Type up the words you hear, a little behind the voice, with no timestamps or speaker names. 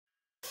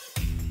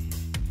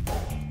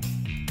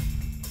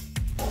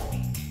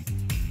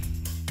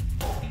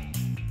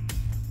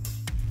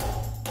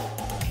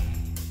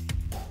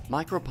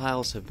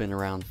Micropiles have been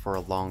around for a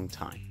long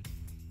time.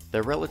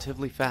 They're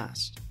relatively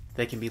fast,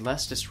 they can be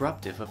less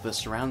disruptive of the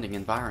surrounding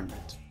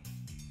environment,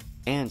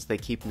 and they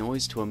keep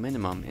noise to a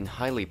minimum in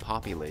highly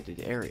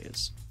populated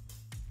areas.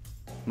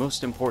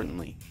 Most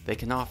importantly, they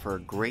can offer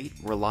a great,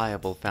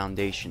 reliable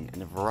foundation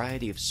in a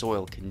variety of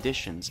soil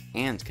conditions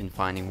and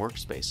confining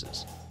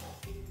workspaces.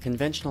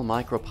 Conventional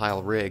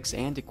micropile rigs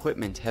and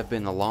equipment have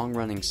been a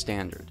long-running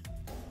standard,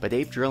 but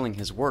APE Drilling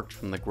has worked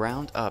from the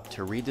ground up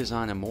to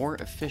redesign a more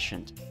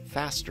efficient,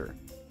 faster,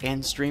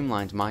 and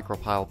streamlined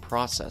micropile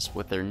process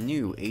with their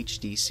new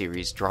HD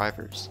series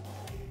drivers.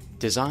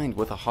 Designed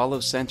with a hollow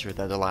center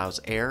that allows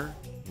air,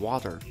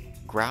 water,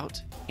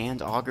 grout,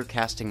 and auger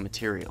casting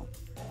material,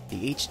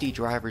 the HD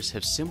drivers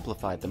have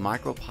simplified the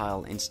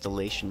micropile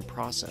installation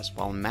process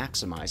while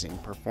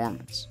maximizing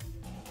performance.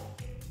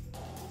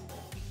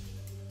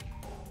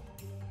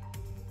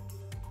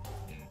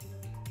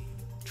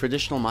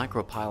 Traditional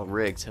micropile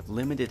rigs have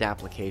limited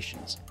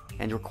applications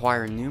and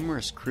require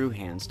numerous crew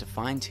hands to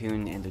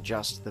fine-tune and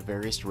adjust the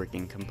various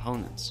rigging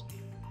components.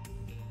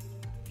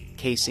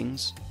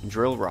 Casings,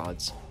 drill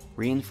rods,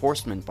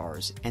 reinforcement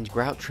bars, and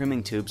grout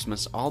trimming tubes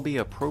must all be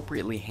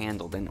appropriately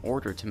handled in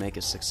order to make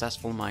a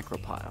successful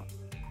micropile.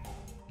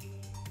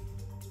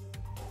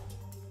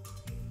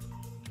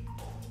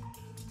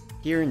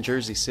 Here in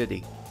Jersey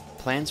City,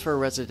 plans for a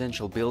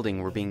residential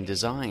building were being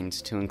designed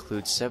to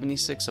include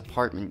 76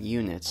 apartment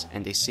units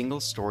and a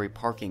single-story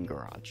parking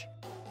garage.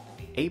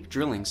 APE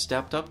Drilling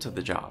stepped up to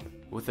the job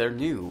with their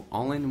new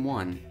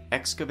all-in-one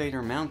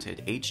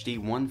excavator-mounted HD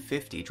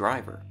 150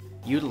 driver,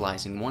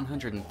 utilizing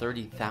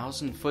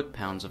 130,000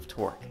 foot-pounds of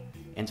torque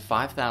and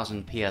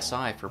 5,000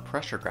 psi for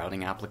pressure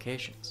grouting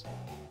applications.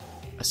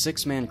 A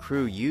 6-man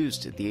crew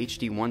used the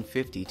HD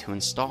 150 to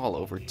install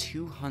over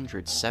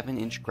 200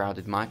 7-inch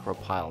grouted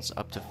micropiles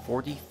up to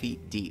 40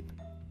 feet deep,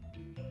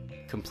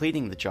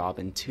 completing the job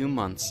in 2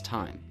 months'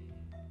 time.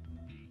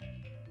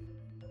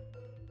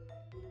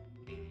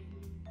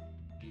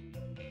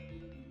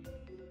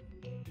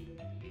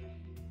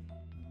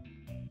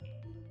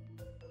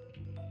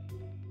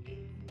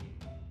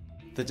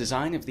 The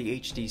design of the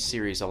HD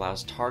series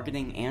allows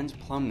targeting and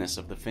plumbness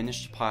of the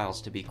finished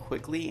piles to be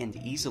quickly and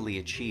easily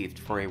achieved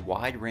for a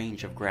wide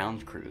range of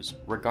ground crews,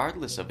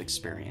 regardless of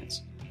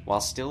experience,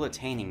 while still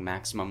attaining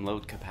maximum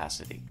load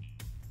capacity.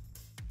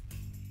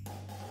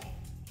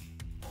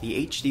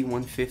 The HD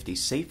 150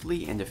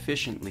 safely and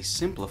efficiently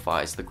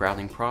simplifies the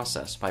grouting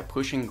process by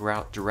pushing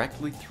grout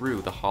directly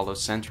through the hollow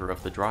center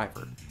of the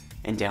driver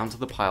and down to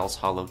the pile's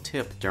hollow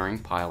tip during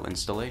pile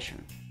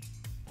installation.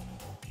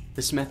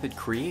 This method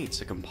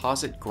creates a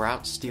composite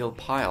grout steel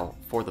pile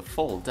for the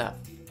full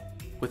depth,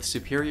 with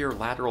superior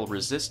lateral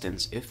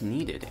resistance if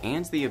needed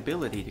and the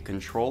ability to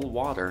control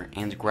water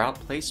and grout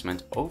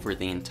placement over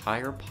the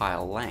entire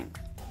pile length.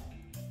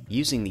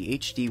 Using the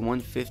HD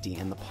 150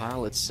 and the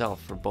pile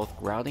itself for both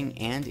grouting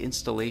and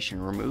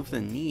installation remove the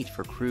need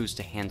for crews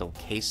to handle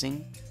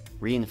casing,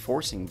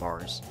 reinforcing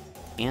bars,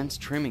 and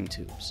trimming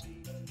tubes.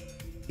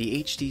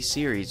 The HD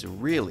series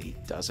really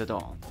does it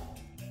all.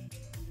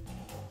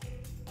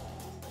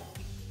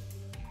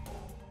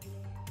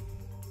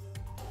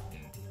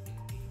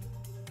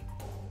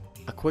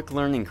 A quick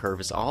learning curve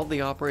is all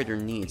the operator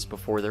needs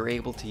before they're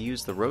able to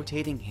use the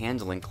rotating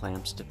handling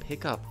clamps to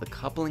pick up the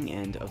coupling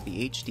end of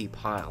the HD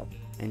pile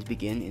and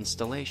begin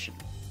installation.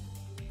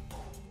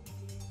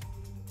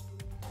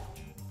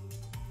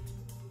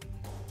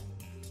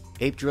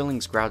 APE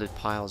Drilling's grouted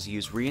piles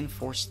use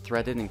reinforced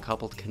threaded and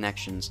coupled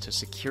connections to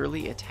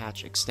securely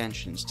attach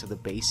extensions to the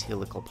base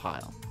helical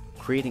pile,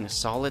 creating a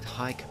solid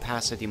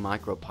high-capacity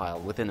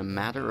micropile within a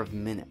matter of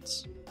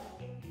minutes.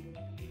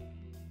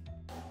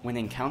 When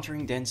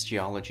encountering dense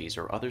geologies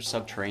or other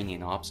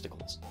subterranean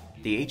obstacles,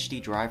 the HD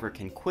driver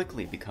can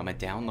quickly become a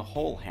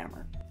down-the-hole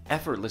hammer,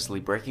 effortlessly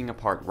breaking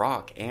apart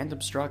rock and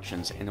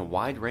obstructions in a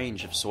wide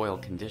range of soil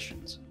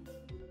conditions.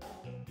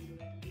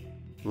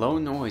 Low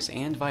noise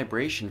and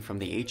vibration from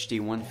the HD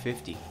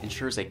 150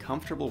 ensures a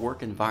comfortable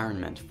work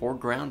environment for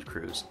ground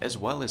crews as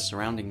well as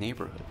surrounding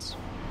neighborhoods.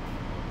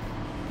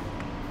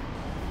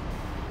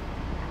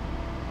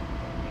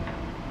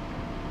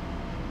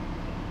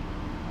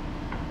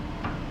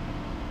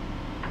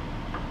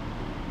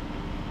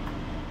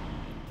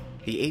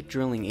 The APE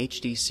Drilling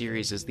HD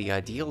series is the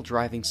ideal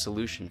driving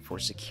solution for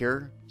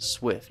secure,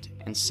 swift,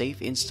 and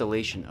safe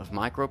installation of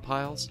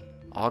micropiles,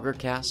 auger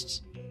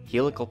casts,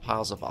 helical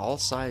piles of all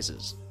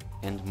sizes,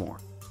 and more.